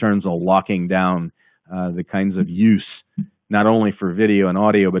in terms of locking down the kinds of use, not only for video and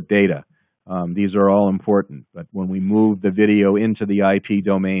audio, but data. These are all important, but when we move the video into the IP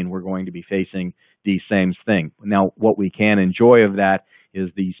domain, we're going to be facing the same thing. Now, what we can enjoy of that is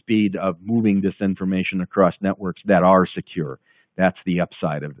the speed of moving this information across networks that are secure. That's the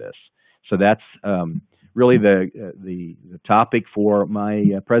upside of this. So that's really the topic for my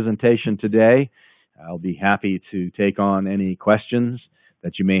presentation today. I'll be happy to take on any questions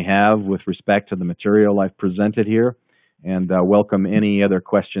that you may have with respect to the material I've presented here, and welcome any other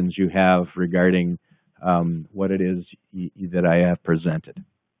questions you have regarding what it is that I have presented.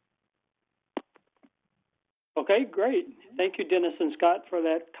 Okay, great. Thank you, Dennis and Scott, for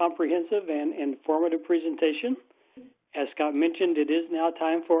that comprehensive and informative presentation. As Scott mentioned, it is now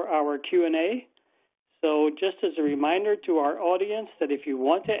time for our Q&A. So just as a reminder to our audience that if you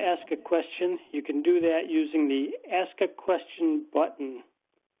want to ask a question, you can do that using the Ask a Question button.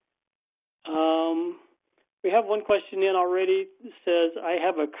 We have one question in already. It says, I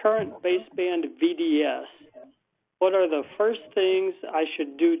have a current baseband VDS. What are the first things I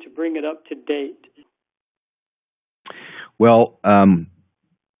should do to bring it up to date? Well,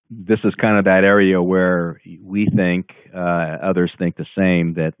 this is kind of that area where we think, others think the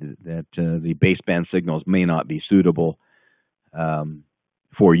same, that the baseband signals may not be suitable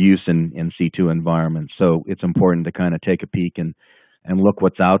for use in C2 environments. So it's important to kind of take a peek and look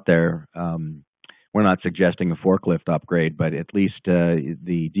what's out there. We're not suggesting a forklift upgrade, but at least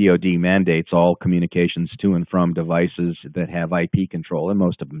the DoD mandates all communications to and from devices that have IP control, and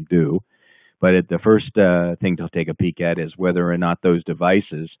most of them do. But the first thing to take a peek at is whether or not those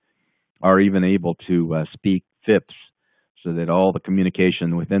devices are even able to speak FIPS, so that all the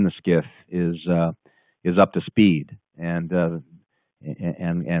communication within the SCIF is up to speed and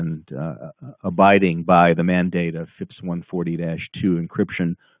abiding by the mandate of FIPS 140-2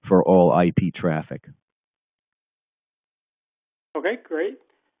 encryption for all IP traffic. Okay, great.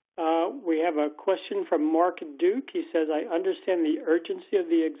 We have a question from Mark Duke. He says, I understand the urgency of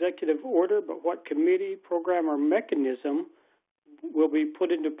the executive order, but what committee, program, or mechanism will be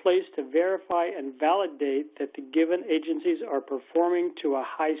put into place to verify and validate that the given agencies are performing to a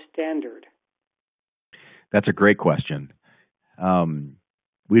high standard? That's a great question.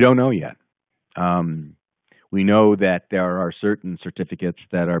 We don't know yet. We know that there are certain certificates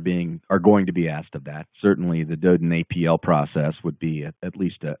that are going to be asked of that. Certainly, the DOD and APL process would be at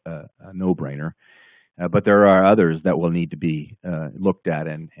least a no-brainer. But there are others that will need to be looked at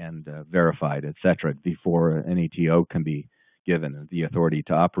and verified, et cetera, before an ATO can be given the authority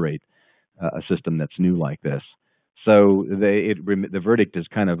to operate a system that's new like this. So the verdict is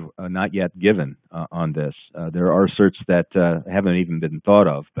kind of not yet given on this. There are certs that haven't even been thought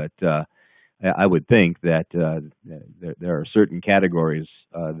of, but I would think that there are certain categories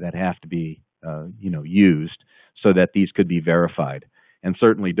that have to be used so that these could be verified. And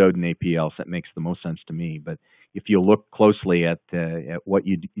certainly DOD and APL, that makes the most sense to me. But if you look closely at what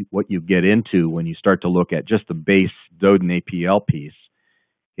you get into when you start to look at just the base DOD and APL piece,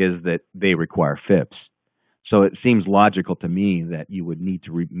 is that they require FIPS. So it seems logical to me that you would need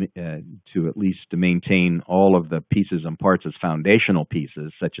to at least to maintain all of the pieces and parts as foundational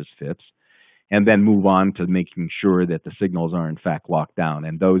pieces, such as FIPS, and then move on to making sure that the signals are in fact locked down.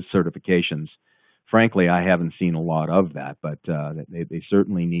 And those certifications, frankly, I haven't seen a lot of that, but they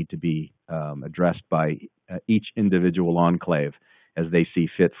certainly need to be addressed by each individual enclave as they see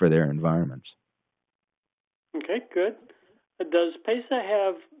fit for their environments. Okay, good. Does PESA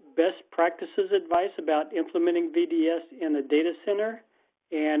have best practices advice about implementing VDS in a data center?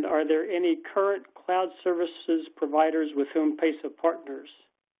 And are there any current cloud services providers with whom PESA partners?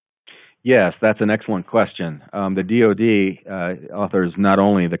 Yes, that's an excellent question. The DoD authors not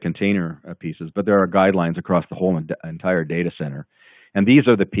only the container pieces, but there are guidelines across the whole entire data center. And these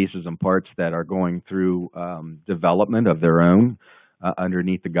are the pieces and parts that are going through development of their own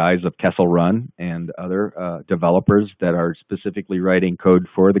underneath the guise of Kessel Run and other developers that are specifically writing code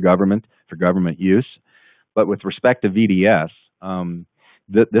for the government, for government use. But with respect to VDS,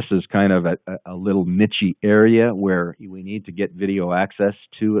 this is kind of a little niche area where we need to get video access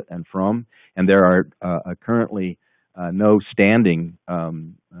to and from, and there are currently no standing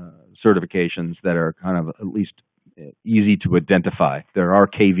certifications that are kind of at least easy to identify. There are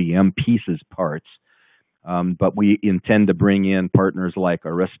KVM pieces parts, but we intend to bring in partners like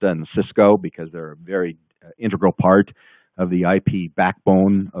Arista and Cisco because they're a very integral part of the IP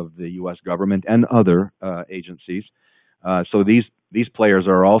backbone of the U.S. government and other agencies. So these players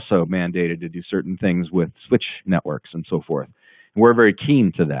are also mandated to do certain things with switch networks and so forth. And we're very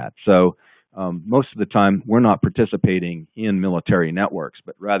keen to that. So most of the time, we're not participating in military networks,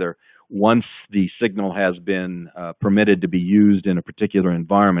 but rather once the signal has been permitted to be used in a particular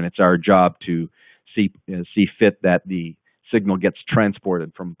environment, it's our job to see fit that the signal gets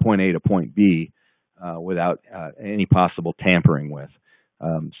transported from point A to point B without any possible tampering with.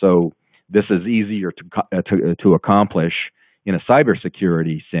 So this is easier to accomplish in a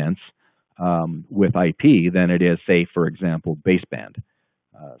cybersecurity sense with IP than it is, say, for example, baseband.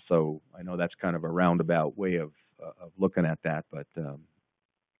 So I know that's kind of a roundabout way of looking at that, but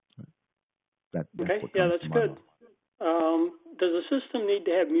that's okay. Yeah, that's good. Does the system need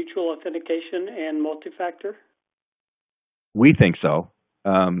to have mutual authentication and multi-factor? We think so.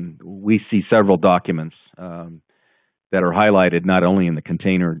 We see several documents that are highlighted not only in the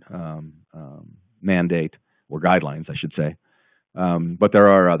container mandate or guidelines, I should say, but there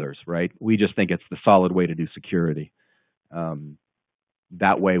are others, right? We just think it's the solid way to do security.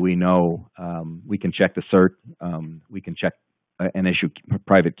 That way we know we can check the cert, we can check and issue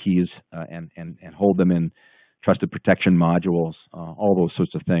private keys and hold them in trusted protection modules, all those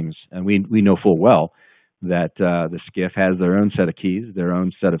sorts of things. And we know full well that the SCIF has their own set of keys, their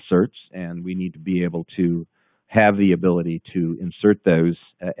own set of certs, and we need to be able to have the ability to insert those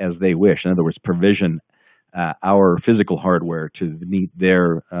as they wish. In other words, provision our physical hardware to meet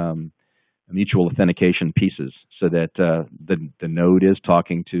their mutual authentication pieces so that the node is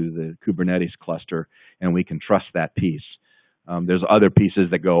talking to the Kubernetes cluster and we can trust that piece. There's other pieces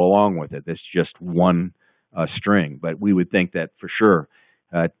that go along with it. It's just one string, but we would think that for sure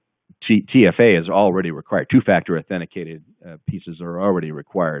TFA is already required. Two-factor authenticated pieces are already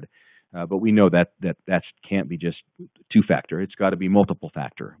required. But we know that can't be just two-factor. It's got to be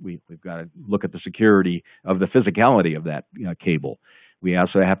multiple-factor. We've got to look at the security of the physicality of that cable. We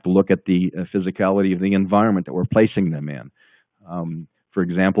also have to look at the physicality of the environment that we're placing them in. For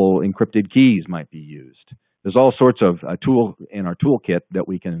example, encrypted keys might be used. There's all sorts of tool in our toolkit that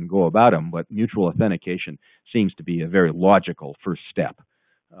we can go about them, but mutual authentication seems to be a very logical first step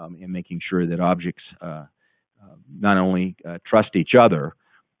in making sure that objects not only trust each other,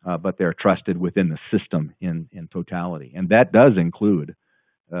 but they're trusted within the system in totality, and that does include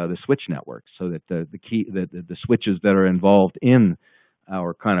the switch networks, so that the switches that are involved in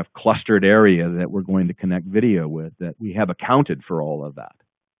our kind of clustered area that we're going to connect video with, that we have accounted for all of that.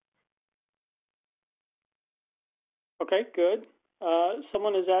 Okay, good.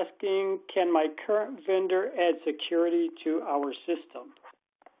 Someone is asking, can my current vendor add security to our system?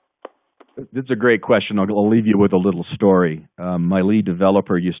 That's a great question. I'll leave you with a little story. My lead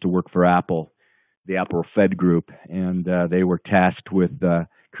developer used to work for Apple, the Apple Fed group, and they were tasked with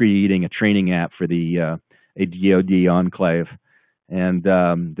creating a training app for a DoD enclave. And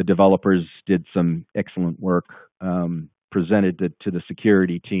the developers did some excellent work, presented it to the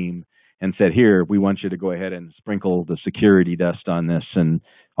security team, and said, "Here, we want you to go ahead and sprinkle the security dust on this," and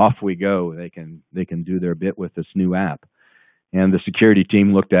off we go. They can do their bit with this new app. And the security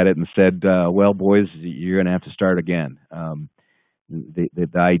team looked at it and said, "Well, boys, you're going to have to start again." The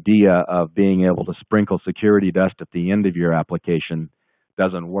idea of being able to sprinkle security dust at the end of your application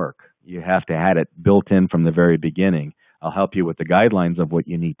doesn't work. You have to have it built in from the very beginning. I'll help you with the guidelines of what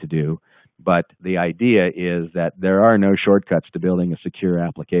you need to do, but the idea is that there are no shortcuts to building a secure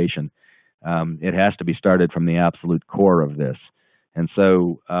application. It has to be started from the absolute core of this. And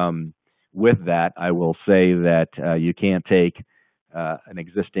so with that, I will say that you can't take an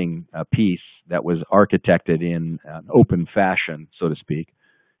existing piece that was architected in an open fashion, so to speak,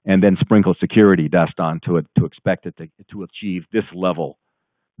 and then sprinkle security dust onto it to expect it to achieve this level,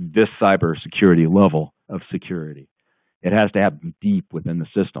 this cybersecurity level of security. It has to happen deep within the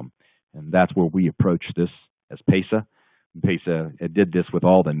system, and that's where we approach this as PESA. PESA did this with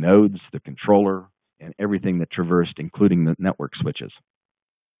all the nodes, the controller, and everything that traversed, including the network switches.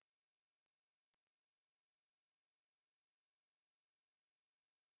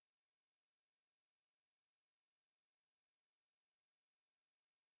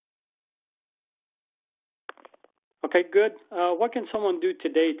 Okay, good. What can someone do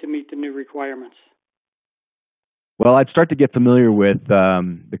today to meet the new requirements? Well, I'd start to get familiar with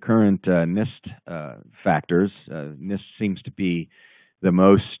the current NIST factors. NIST seems to be the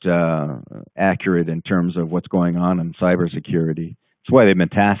most accurate in terms of what's going on in cybersecurity. It's why they've been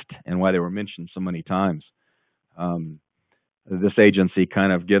tasked and why they were mentioned so many times. This agency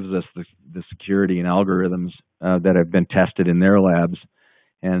kind of gives us the security and algorithms that have been tested in their labs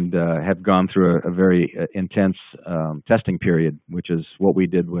and have gone through a very intense testing period, which is what we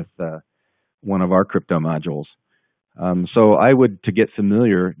did with one of our crypto modules. So I would, to get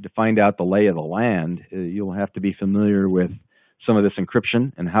familiar, to find out the lay of the land, you'll have to be familiar with some of this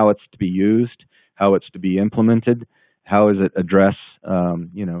encryption and how it's to be used, how it's to be implemented, how does it address,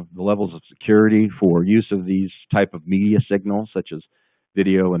 the levels of security for use of these type of media signals, such as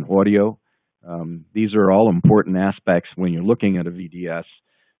video and audio. These are all important aspects when you're looking at a VDS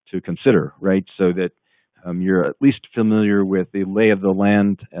to consider, right? So that you're at least familiar with the lay of the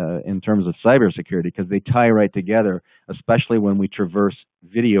land in terms of cybersecurity, because they tie right together, especially when we traverse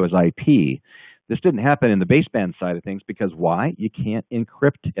video as IP. This didn't happen in the baseband side of things because why? You can't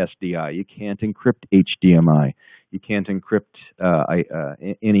encrypt SDI. You can't encrypt HDMI. You can't encrypt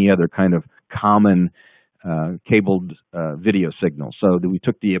any other kind of common cabled video signal. So we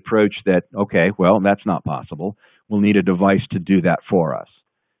took the approach that, okay, well, that's not possible. We'll need a device to do that for us.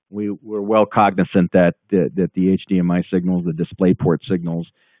 We're well cognizant that the HDMI signals, the DisplayPort signals,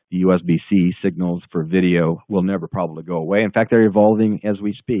 the USB-C signals for video will never probably go away. In fact, they're evolving as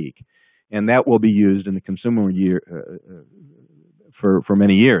we speak. And that will be used in the consumer for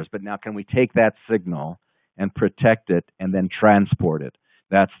many years. But now, can we take that signal and protect it and then transport it?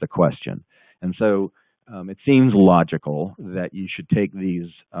 That's the question. And so it seems logical that you should take these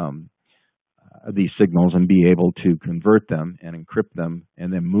signals and be able to convert them and encrypt them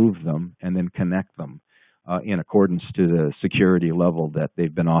and then move them and then connect them in accordance to the security level that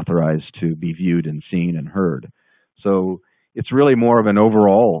they've been authorized to be viewed and seen and heard. So it's really more of an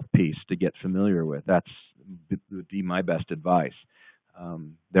overall piece to get familiar with. That would be my best advice.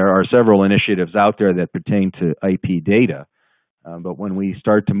 There are several initiatives out there that pertain to IP data, but when we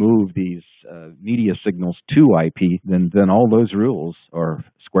start to move these media signals to IP, then all those rules are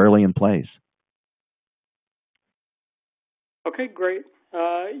squarely in place. Okay, great.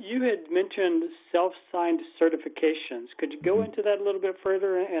 You had mentioned self-signed certifications. Could you go into that a little bit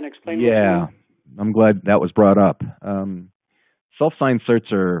further and explain? Yeah, I'm glad that was brought up. Self-signed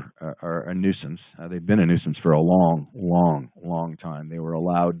certs are a nuisance. They've been a nuisance for a long time. They were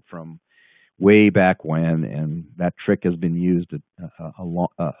allowed from way back when, and that trick has been used a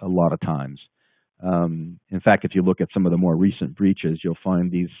lot of times. In fact, if you look at some of the more recent breaches, you'll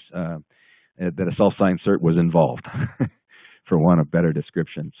find these that a self-signed cert was involved, for want of better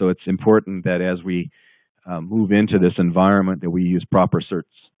description. So it's important that as we move into this environment that we use proper certs.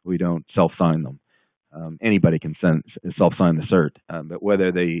 We don't self-sign them. Anybody can self-sign the cert, but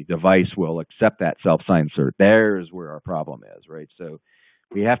whether the device will accept that self-signed cert, there's where our problem is, right? So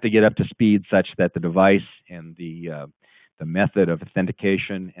we have to get up to speed such that the device and the method of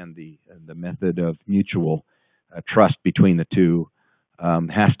authentication and the method of mutual trust between the two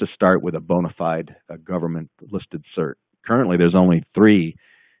has to start with a bona fide government-listed cert. Currently, there's only 3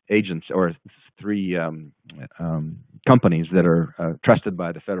 agents or 3 companies that are trusted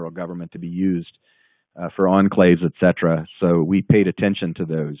by the federal government to be used for enclaves, etc. So we paid attention to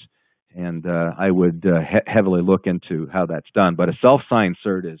those, and I would heavily look into how that's done. But a self-signed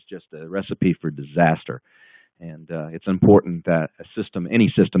cert is just a recipe for disaster, and it's important that a system,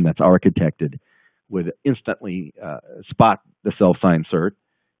 any system that's architected, would instantly spot the self-signed cert,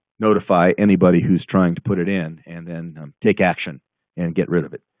 notify anybody who's trying to put it in, and then take action and get rid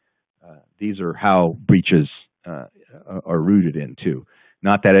of it. These are how breaches are rooted in, too.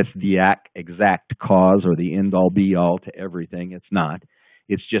 Not that it's the exact cause or the end-all be-all to everything. It's not.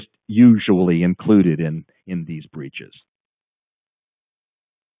 It's just usually included in these breaches.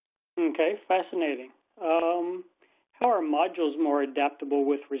 Okay, fascinating. How are modules more adaptable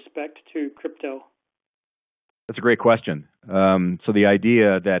with respect to crypto? That's a great question. So the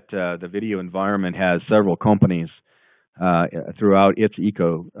idea that the video environment has several companies throughout its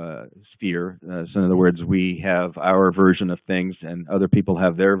ecosphere. So in other words, we have our version of things and other people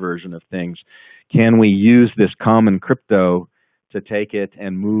have their version of things. Can we use this common crypto to take it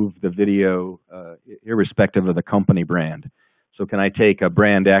and move the video irrespective of the company brand? So can I take a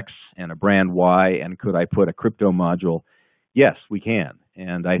brand X and a brand Y, and could I put a crypto module? Yes, we can.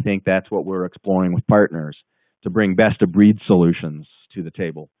 And I think that's what we're exploring with partners, to bring best-of-breed solutions to the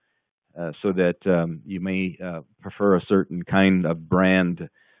table. So that you may prefer a certain kind of brand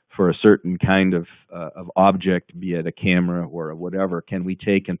for a certain kind of object, be it a camera or whatever. Can we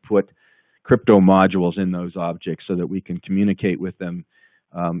take and put crypto modules in those objects so that we can communicate with them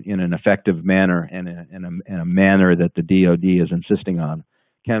in an effective manner and in a manner that the DoD is insisting on?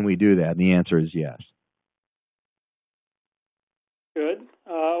 Can we do that? And the answer is yes. Good.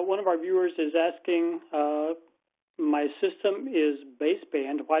 One of our viewers is asking, my system is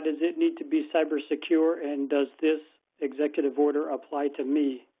baseband. Why does it need to be cybersecure, and does this executive order apply to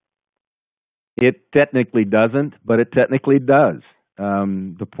me? It technically doesn't, but it technically does.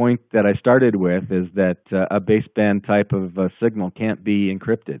 The point that I started with is that a baseband type of signal can't be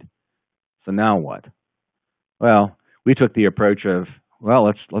encrypted. So now what? Well, we took the approach of, well,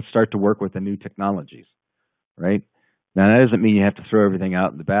 let's start to work with the new technologies, right? Now, that doesn't mean you have to throw everything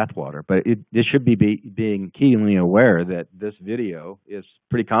out in the bathwater, but it should be being keenly aware that this video is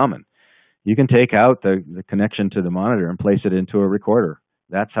pretty common. You can take out the connection to the monitor and place it into a recorder.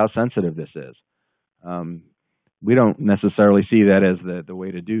 That's how sensitive this is. We don't necessarily see that as the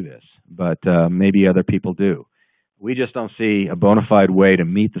way to do this, but maybe other people do. We just don't see a bona fide way to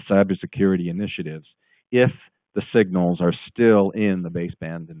meet the cybersecurity initiatives if the signals are still in the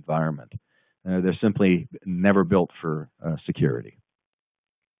baseband environment. They're simply never built for security.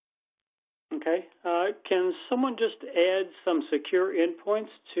 Okay. Can someone just add some secure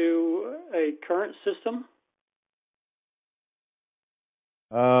endpoints to a current system?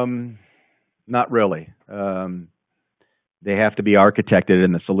 Not really. They have to be architected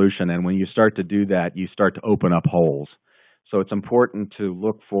in the solution, and when you start to do that, you start to open up holes. So it's important to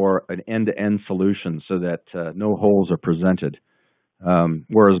look for an end-to-end solution so that no holes are presented.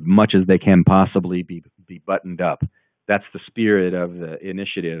 Or as much as they can possibly be buttoned up. That's the spirit of the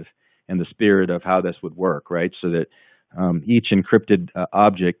initiative and the spirit of how this would work, right? So that each encrypted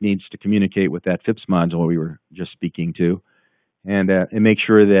object needs to communicate with that FIPS module we were just speaking to, and make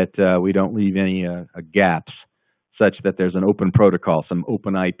sure that we don't leave any gaps, such that there's an open protocol, some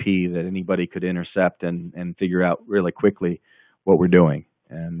open IP that anybody could intercept and figure out really quickly what we're doing.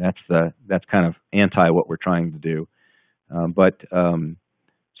 And that's kind of anti what we're trying to do.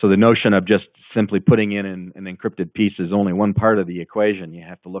 So the notion of just simply putting in an encrypted piece is only one part of the equation. You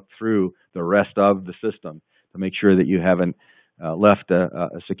have to look through the rest of the system to make sure that you haven't left a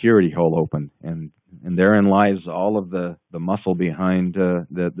security hole open. And therein lies all of the muscle behind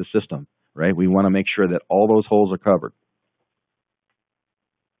the system, right? We want to make sure that all those holes are covered.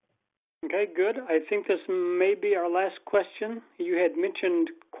 Okay, good. I think this may be our last question. You had mentioned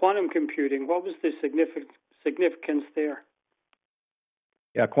quantum computing. What was the significance there?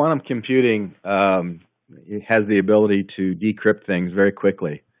 Yeah, quantum computing it has the ability to decrypt things very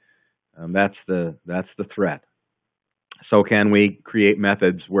quickly. That's the threat. So can we create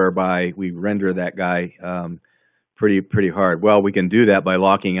methods whereby we render that guy pretty hard? Well, we can do that by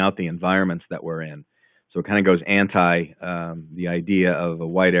locking out the environments that we're in. So it kind of goes anti the idea of a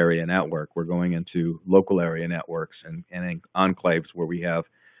wide area network. We're going into local area networks and enclaves where we have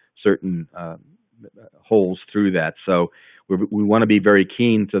certain holes through that. So we want to be very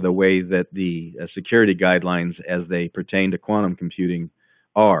keen to the way that the security guidelines as they pertain to quantum computing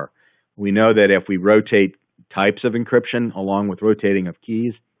are. We know that if we rotate types of encryption along with rotating of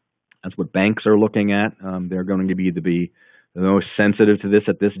keys, that's what banks are looking at. They're going to be the most sensitive to this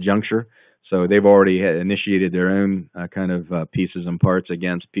at this juncture. So they've already initiated their own kind of pieces and parts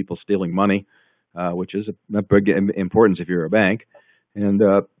against people stealing money, which is a big importance if you're a bank. And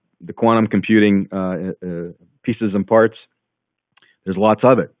the quantum computing pieces and parts, there's lots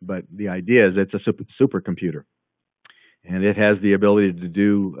of it, but the idea is it's a supercomputer, and it has the ability to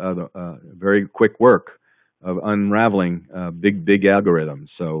do very quick work of unraveling big algorithms.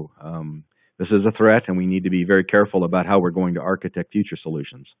 So this is a threat, and we need to be very careful about how we're going to architect future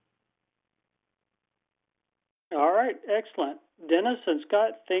solutions. All right, excellent. Dennis and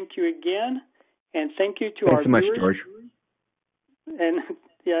Scott, thank you again, and thank you to Thanks our so much, viewers. George.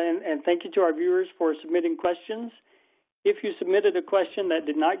 And thank you to our viewers for submitting questions. If you submitted a question that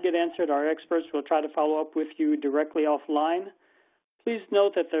did not get answered, our experts will try to follow up with you directly offline. Please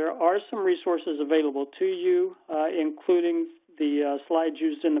note that there are some resources available to you, including the slides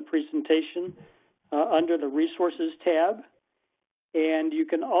used in the presentation under the Resources tab. And you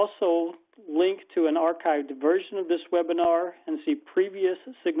can also link to an archived version of this webinar and see previous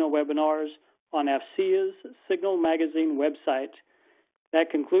Signal webinars on AFCEA's Signal Magazine website. That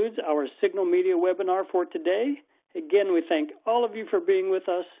concludes our Signal Media webinar for today. Again, we thank all of you for being with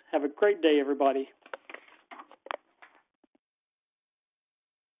us. Have a great day, everybody.